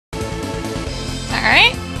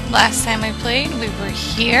Alright, last time we played, we were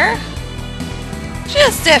here.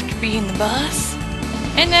 Just after being the boss.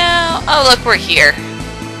 And now, oh look, we're here.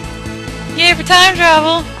 Yay for time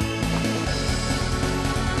travel!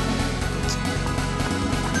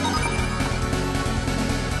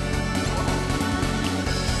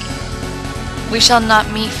 We shall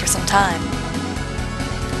not meet for some time.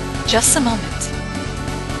 Just a moment.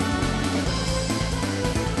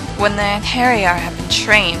 When the Valkyrie have been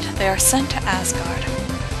trained, they are sent to Asgard.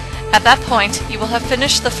 At that point, you will have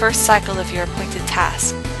finished the first cycle of your appointed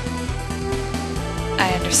task.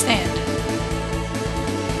 I understand.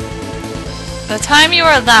 The time you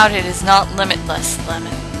are allowed it is not limitless,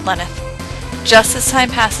 Lenneth. Just as time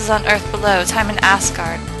passes on Earth below, time in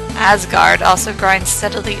Asgard also grinds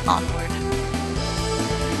steadily onward.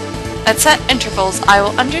 At set intervals, I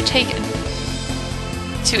will undertake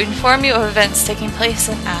to inform you of events taking place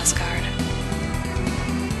in Asgard.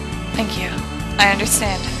 Thank you. I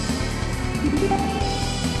understand.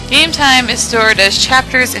 Game time is stored as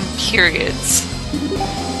chapters and periods.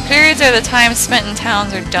 Periods are the time spent in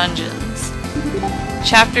towns or dungeons.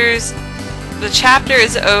 The chapter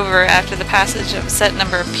is over after the passage of a set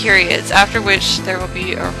number of periods, after which there will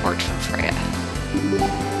be a report from Freya.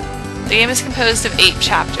 The game is composed of 8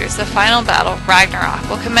 chapters. The final battle, Ragnarok,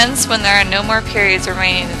 will commence when there are no more periods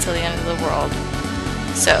remaining until the end of the world.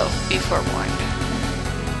 So, be forewarned.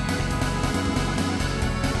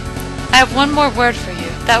 I have one more word for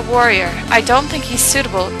you. That warrior, I don't think he's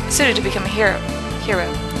suited to become a hero.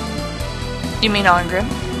 You mean Arngrim?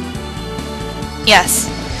 Yes.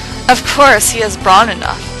 Of course, he has brawn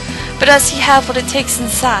enough. But does he have what it takes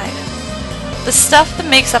inside? The stuff that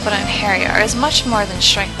makes up an Valkyrie is much more than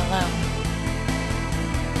strength alone.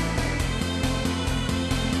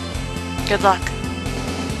 Good luck.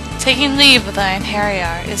 Taking leave with the Valkyrie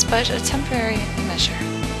is but a temporary measure.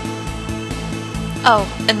 Oh,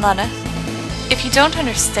 and Lenneth, if you don't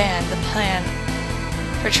understand the plan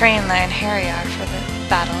for training the Valkyrie for the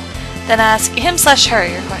battle, then ask him/her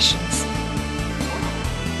your questions.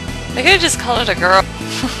 They could have just called it a girl.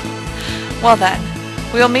 Well then,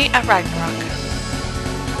 we'll meet at Ragnarok.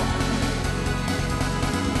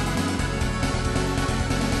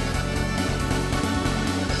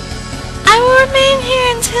 I will remain here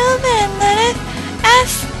until then, Lenneth.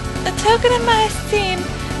 As a token of my esteem,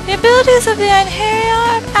 the abilities of the Valkyrie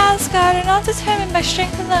of Asgard are not determined by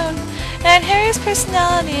strength alone. An Valkyrie's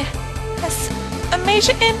personality has a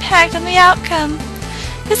major impact on the outcome.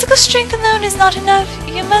 Physical strength alone is not enough.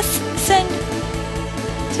 You must send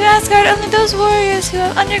to Asgard only those warriors who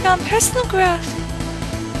have undergone personal growth.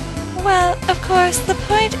 Well, of course, the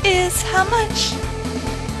point is how much.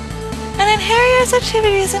 And Valkyrie's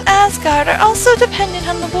activities in Asgard are also dependent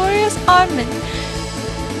on the warrior's armament.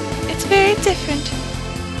 It's very different.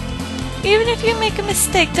 Even if you make a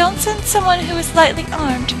mistake, don't send someone who is lightly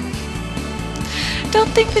armed.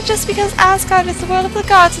 Don't think that just because Asgard is the world of the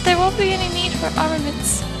gods that there won't be any need for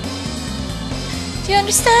armaments. Do you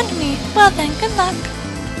understand me? Well then, good luck.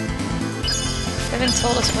 They haven't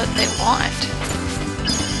told us what they want.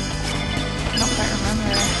 I don't quite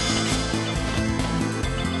remember.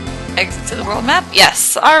 Exit to the world map?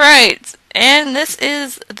 Yes, alright. And this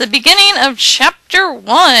is the beginning of Chapter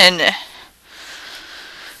 1.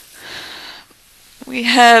 We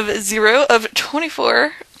have 0 of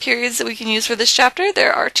 24 periods that we can use for this chapter.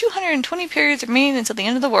 There are 220 periods remaining until the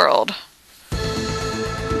end of the world.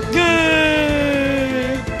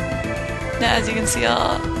 Yay! Now, as you can see,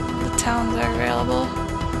 all the towns are available.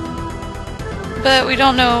 But we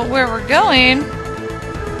don't know where we're going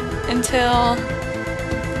until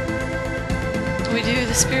we do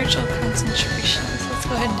the spiritual concentration. So let's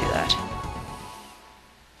go ahead and do that.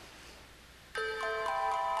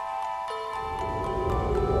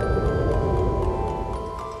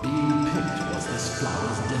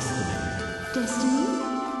 Destiny?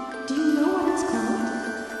 Do you know what it's called?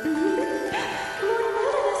 Lord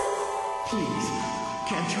Notice! Please,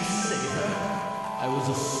 can't you save her? I was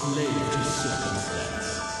a slave to circumstance.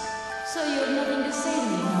 So you have nothing to say to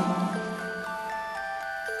me, huh?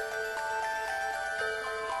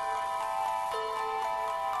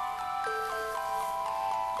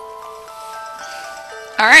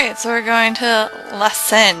 Alright, so we're going to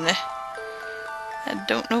Lassen. I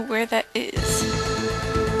don't know where that is.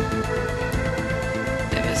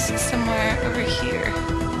 Somewhere over here.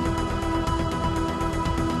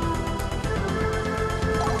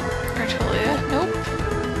 Artolia? Nope.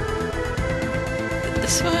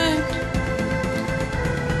 This one.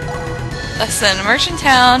 Listen, merchant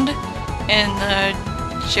town in the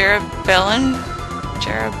Jerebellium,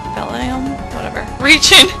 whatever,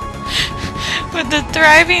 region With the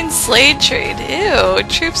thriving slave trade. Ew.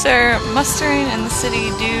 Troops are mustering in the city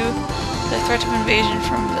due to the threat of invasion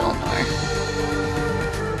from Vilnor.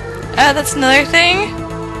 That's another thing.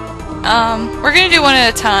 We're gonna do one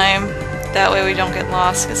at a time. That way we don't get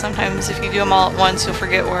lost, because sometimes if you do them all at once, you'll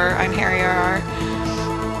forget where Einherjar are.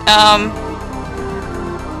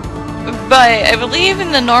 But I believe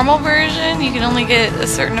in the normal version, you can only get a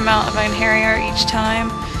certain amount of Einherjar each time.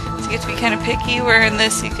 So you have to be kind of picky, where in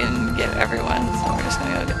this you can get everyone. So we're just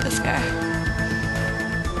gonna go get this guy.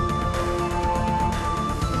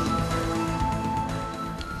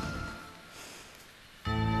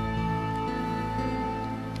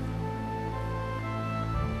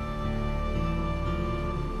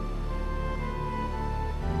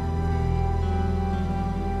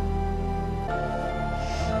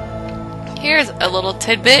 Here's a little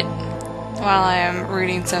tidbit while I am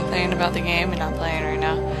reading something about the game and not playing right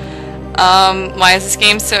now. Why is this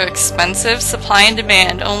game so expensive? Supply and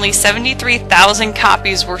demand. Only 73,000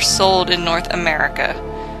 copies were sold in North America.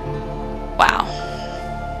 Wow.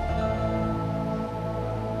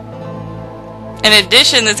 In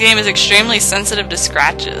addition, this game is extremely sensitive to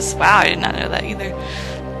scratches. Wow, I did not know that either.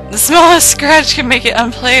 The smallest scratch can make it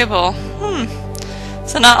unplayable.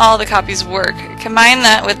 So not all the copies work. Combine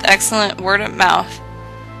that with excellent word of mouth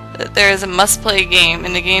that there is a must-play game,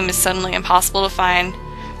 and the game is suddenly impossible to find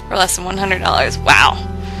for less than $100. Wow.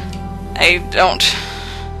 I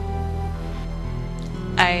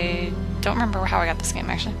don't remember how I got this game,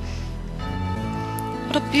 actually.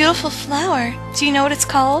 What a beautiful flower. Do you know what it's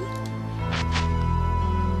called?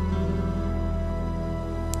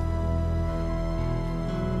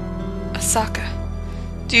 Asaka.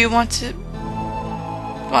 Do you want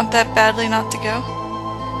that badly not to go?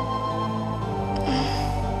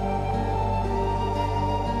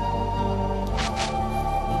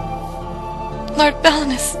 Lord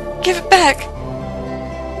Belinus, give it back!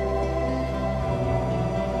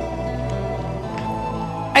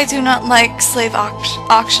 I do not like slave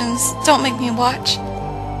auctions. Don't make me watch.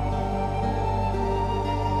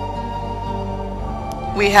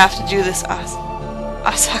 We have to do this,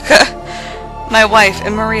 Asaka. My wife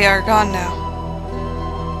and Maria are gone now.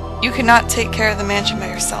 You cannot take care of the mansion by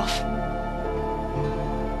yourself.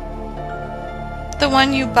 The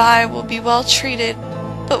one you buy will be well treated,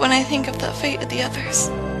 but when I think of the fate of the others,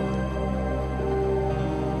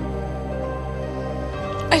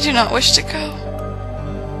 I do not wish to go.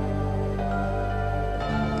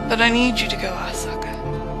 But I need you to go, Asaka.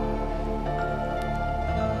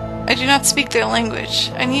 I do not speak their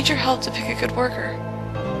language. I need your help to pick a good worker.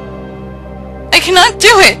 I cannot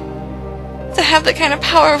do it! To have that kind of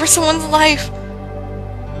power over someone's life.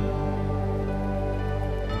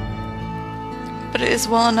 But it is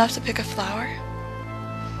well enough to pick a flower.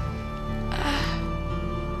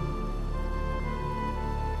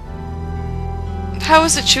 How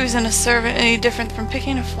is it choosing a servant any different from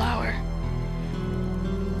picking a flower?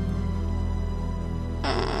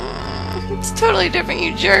 It's totally different,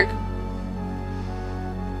 you jerk.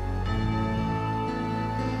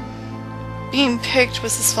 Being picked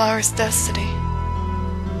was this flower's destiny.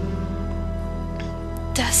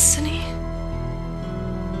 Destiny?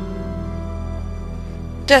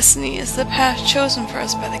 Destiny is the path chosen for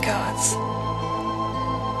us by the gods.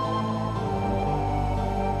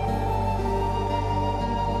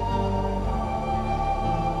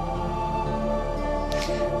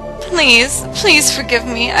 Please forgive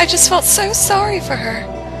me. I just felt so sorry for her.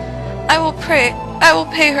 I will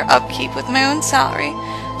pay her upkeep with my own salary.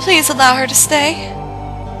 Please allow her to stay.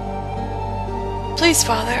 Please,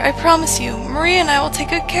 Father, I promise you, Maria and I will take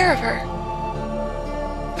good care of her.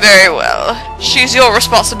 Very well. She's your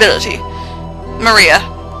responsibility. Maria,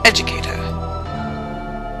 educate her.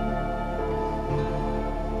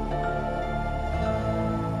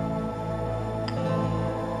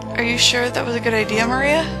 Are you sure that was a good idea,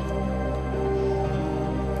 Maria?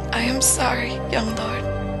 I am sorry, young lord.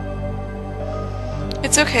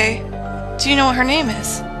 It's okay. Do you know what her name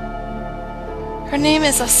is? Her name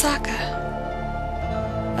is Asaka.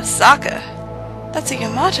 Asaka? That's a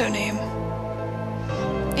Yamato name.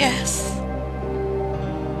 Yes.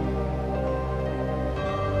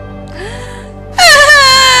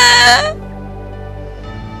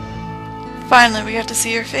 Finally, we got to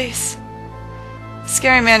see your face. The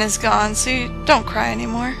scary man is gone, so you don't cry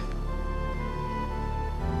anymore.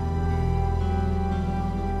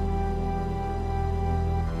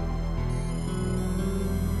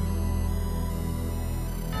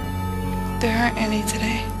 There aren't any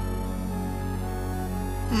today.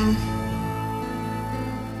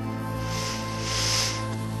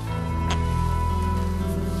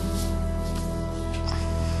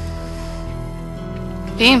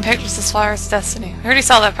 Being picked was this flower's destiny. We already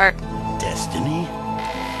saw that part. Destiny?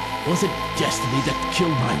 Was it destiny that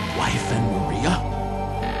killed my wife and Maria?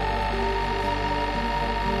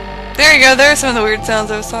 There you go, there are some of the weird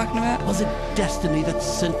sounds I was talking about. Was it destiny that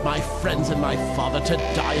sent my friends and my father to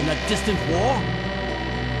die in that distant war?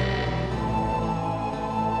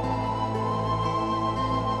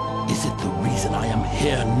 Is it the reason I am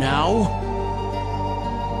here now?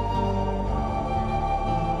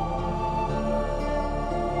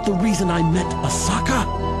 The reason I met Asaka?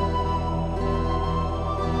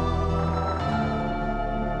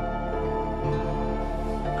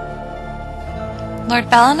 Lord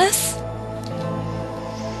Balinus?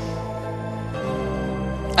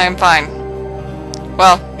 I am fine.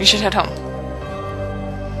 Well, you should head home.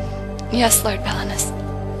 Yes, Lord Balinus.